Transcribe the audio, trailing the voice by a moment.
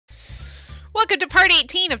Welcome to part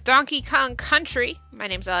 18 of Donkey Kong Country. My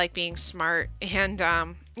name's ilikebeingsmart, and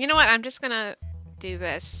you know what? I'm just gonna do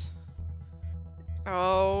this.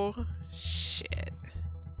 Oh shit.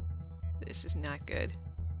 This is not good.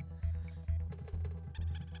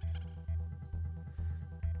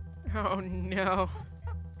 Oh no.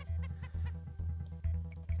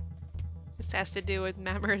 This has to do with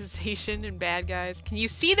memorization and bad guys. Can you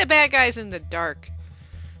see the bad guys in the dark?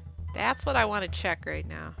 That's what I want to check right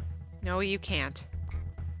now. No, you can't.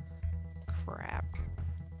 Crap.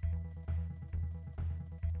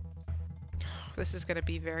 This is going to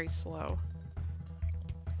be very slow.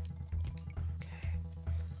 Okay.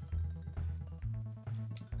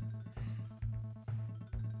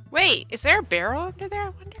 Wait, is there a barrel under there, I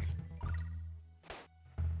wonder?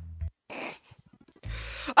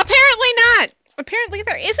 Apparently not! Apparently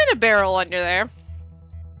there isn't a barrel under there.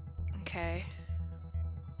 Okay.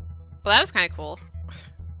 Well, that was kind of cool.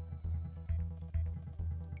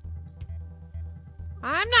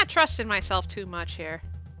 I'm not trusting myself too much here.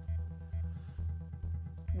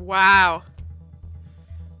 Wow.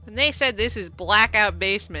 When they said this is blackout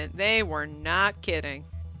basement, they were not kidding.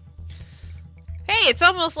 Hey, it's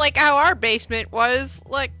almost like how our basement was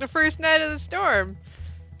like the first night of the storm.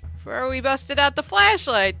 Before we busted out the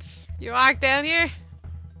flashlights. You walk down here?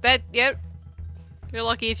 Yep. You're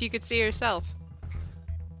lucky if you could see yourself.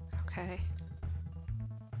 Okay.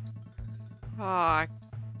 Aw,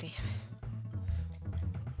 damn it.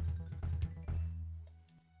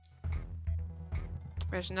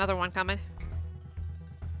 There's another one coming.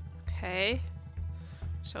 Okay.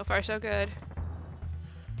 So far, so good.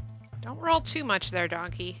 Don't roll too much there,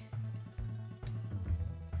 donkey.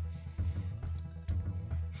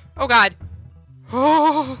 Oh, God.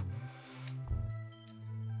 Oh!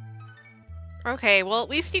 Okay, well, at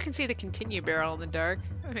least you can see the continue barrel in the dark.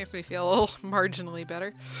 That makes me feel a little marginally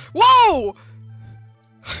better. Whoa!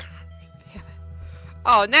 Damn it.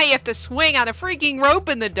 Oh, now you have to swing on a freaking rope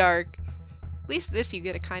in the dark. At least this you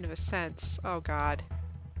get a kind of a sense. Oh, God.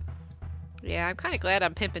 Yeah, I'm kind of glad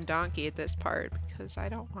I'm pimping Donkey at this part, because I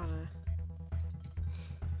don't want to...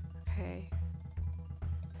 Okay.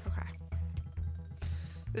 Okay.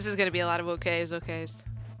 This is going to be a lot of okays.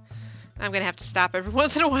 I'm going to have to stop every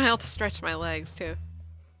once in a while to stretch my legs, too.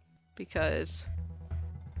 Because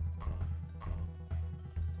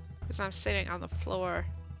I'm sitting on the floor.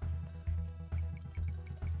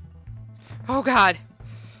 Oh, God!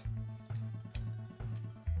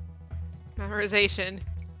 Memorization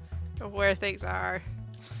of where things are.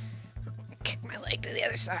 Kick my leg to the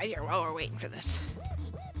other side here while we're waiting for this.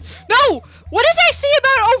 No! What did I say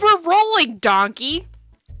about over-rolling, donkey?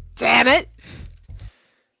 Damn it!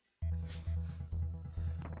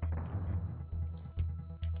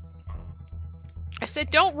 I said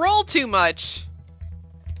don't roll too much.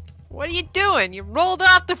 What are you doing? You rolled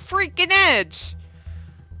off the freaking edge.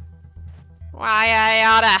 Why I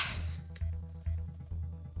oughta...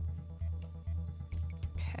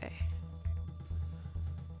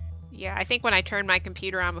 Yeah, I think when I turned my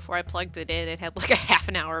computer on before I plugged it in, it had like a half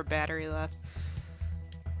an hour of battery left.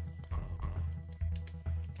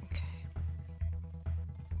 Okay.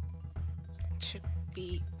 Should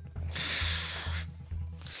be...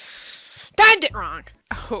 Timed it wrong!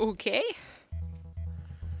 Okay.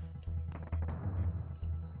 How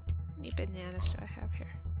many bananas do I have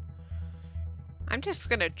here? I'm just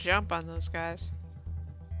gonna jump on those guys.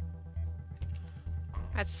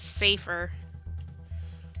 That's safer.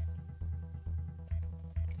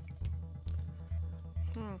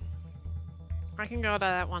 I can go to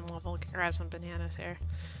that one level and grab some bananas here.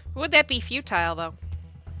 Would that be futile, though?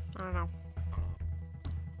 I don't know.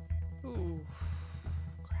 Ooh.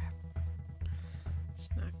 Crap. It's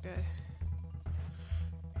not good.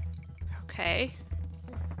 Okay.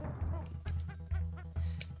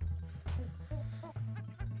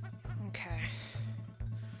 Okay.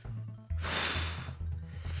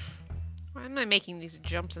 Why am I making these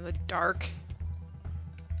jumps in the dark?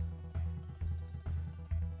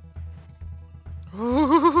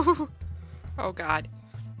 Oh, God.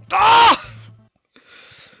 Oh!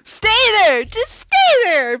 Stay there! Just stay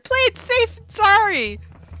there! Play it safe and sorry!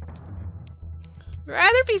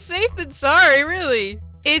 Rather be safe than sorry, really.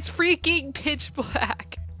 It's freaking pitch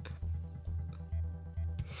black.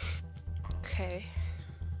 Okay.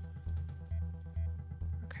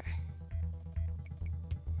 Okay.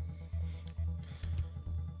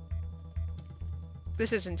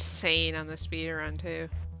 This is insane on the speedrun, too.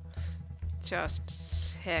 Just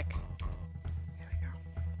sick. There we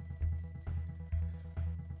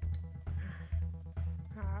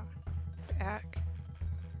go. Back.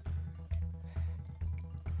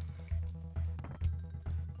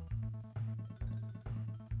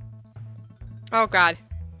 Oh god.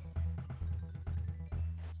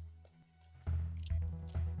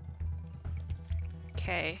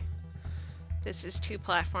 Okay. This is 2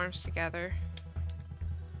 platforms together.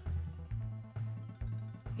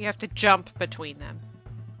 You have to jump between them.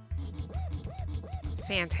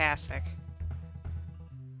 Fantastic.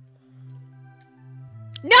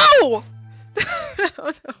 No! No,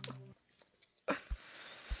 no.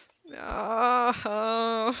 No.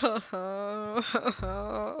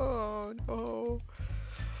 No.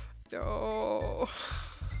 No.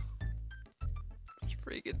 This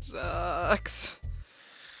freaking sucks.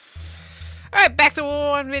 Alright, back to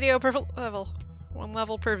 1 video per level. 1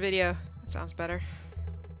 level per video. That sounds better.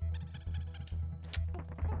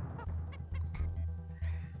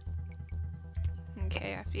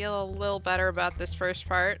 Okay, I feel a little better about this first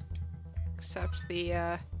part. Except the, you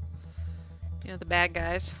know, the bad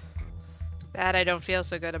guys. That I don't feel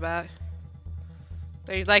so good about.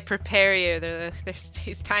 They, like, prepare you. There's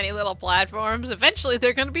these tiny little platforms. Eventually,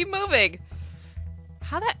 they're gonna be moving!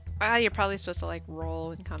 How that... you're probably supposed to, like,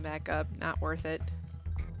 roll and come back up. Not worth it.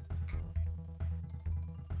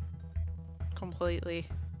 Completely.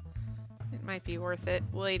 It might be worth it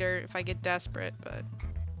later if I get desperate, but...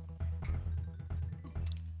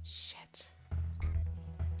 Shit.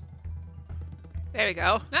 There we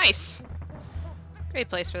go. Nice! Great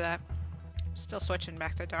place for that. Still switching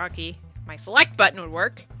back to donkey. My select button would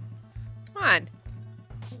work. Come on.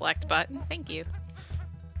 Select button. Thank you.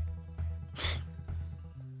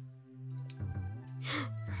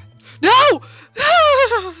 No!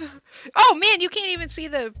 Oh man, you can't even see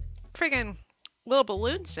the friggin' little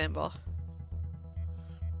balloon symbol.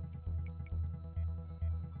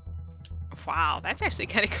 Wow, that's actually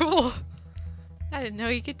kind of cool. I didn't know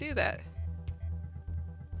you could do that.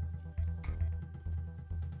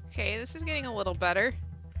 Okay, this is getting a little better.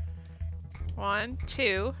 1,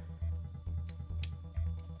 2.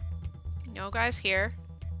 No guys here.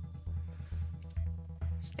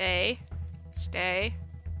 Stay. Stay.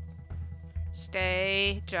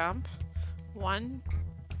 Stay. Jump. 1,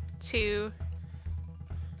 2.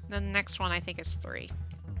 Then the next one I think is 3.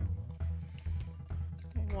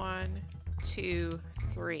 1, 2,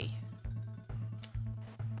 3.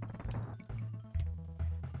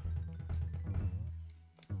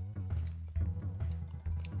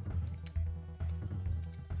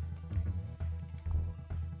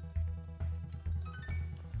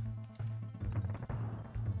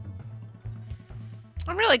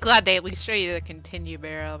 I'm really glad they at least show you the continue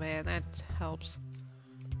barrel, man. That helps.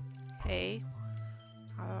 Okay.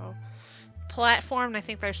 Oh. Platform, I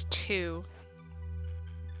think there's 2.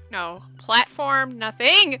 No. Platform,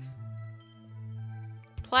 nothing!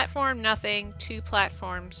 Platform, nothing. 2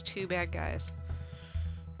 platforms, 2 bad guys.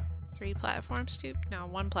 3 platforms, 2? No,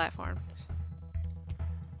 1 platform.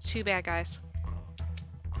 2 bad guys.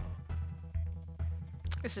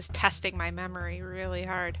 This is testing my memory really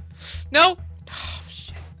hard. No! Oh,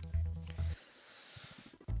 shit.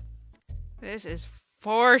 This is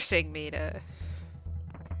forcing me to...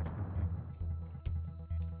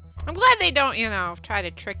 I'm glad they don't, you know, try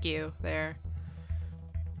to trick you there.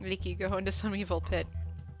 Make you go into some evil pit.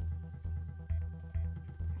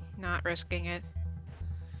 Not risking it.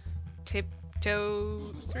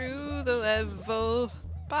 Tiptoe through the level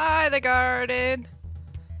by the garden.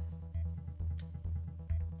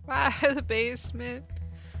 By the basement.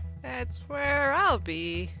 That's where I'll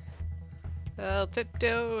be. I'll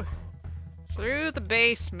tiptoe through the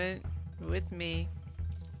basement with me.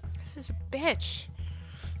 This is a bitch.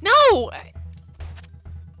 No!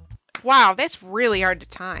 Wow, that's really hard to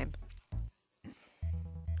time.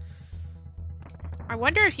 I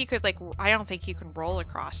wonder if you could, like, I don't think you can roll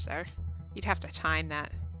across there. You'd have to time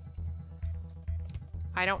that.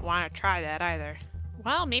 I don't want to try that either.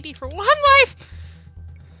 Well, maybe for 1 life!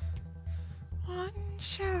 1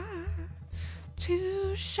 shot,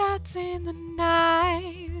 2 shots in the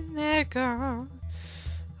night, and they're gone.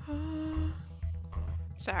 Oh.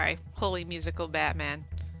 Sorry, holy musical Batman.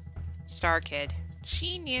 Star Kid.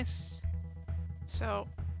 Genius. So,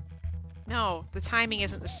 no, the timing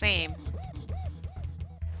isn't the same.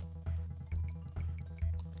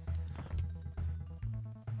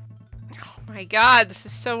 Oh my god, this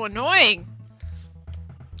is so annoying.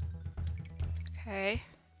 Okay.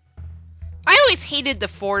 I always hated the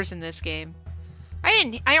 4s in this game.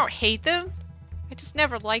 I don't hate them. I just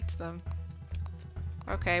never liked them.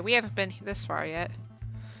 Okay, we haven't been this far yet.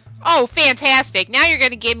 Oh, fantastic. Now you're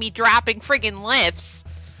gonna get me dropping friggin' lifts.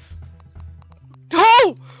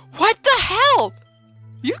 No! What the hell?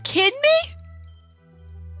 You kidding me?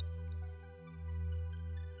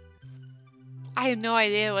 I have no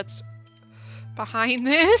idea what's behind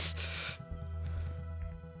this.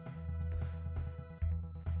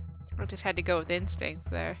 Just had to go with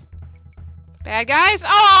instinct there. Bad guys?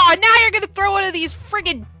 Oh, now you're gonna throw one of these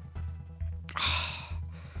friggin'...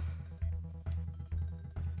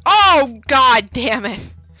 Oh, god damn it.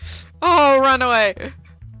 Oh, run away.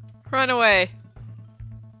 Run away.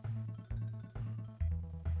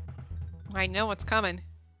 I know what's coming.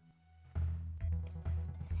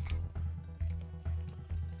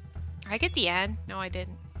 I get the end? No, I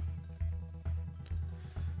didn't.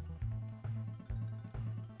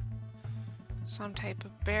 Some type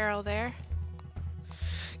of barrel there.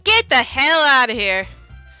 Get the hell out of here!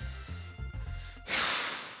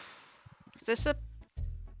 Is this the...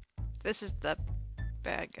 This is the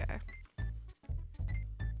bad guy.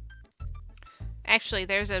 Actually,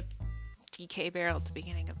 there's a DK barrel at the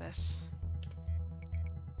beginning of this.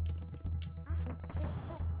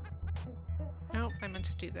 Nope, I meant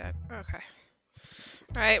to do that. Okay.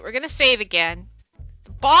 Alright, we're gonna save again.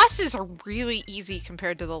 The bosses are really easy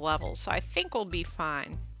compared to the levels, so I think we'll be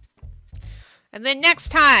fine. And then next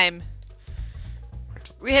time,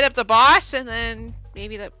 we hit up the boss, and then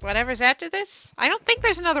maybe whatever's after this? I don't think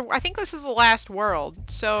there's another... I think this is the last world,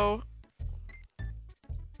 so...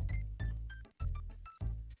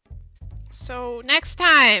 So, next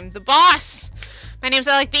time, the boss! My name's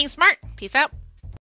ilikebeingsmart. Peace out.